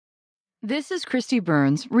This is Christy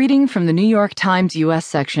Burns reading from the New York Times U.S.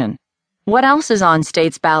 section. What else is on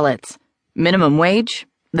states' ballots? Minimum wage,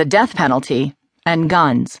 the death penalty, and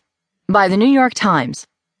guns. By the New York Times.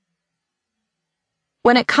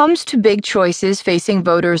 When it comes to big choices facing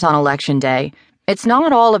voters on Election Day, it's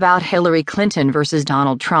not all about Hillary Clinton versus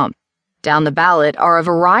Donald Trump. Down the ballot are a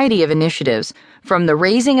variety of initiatives, from the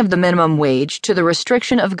raising of the minimum wage to the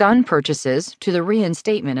restriction of gun purchases to the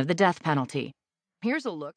reinstatement of the death penalty. Here's a look.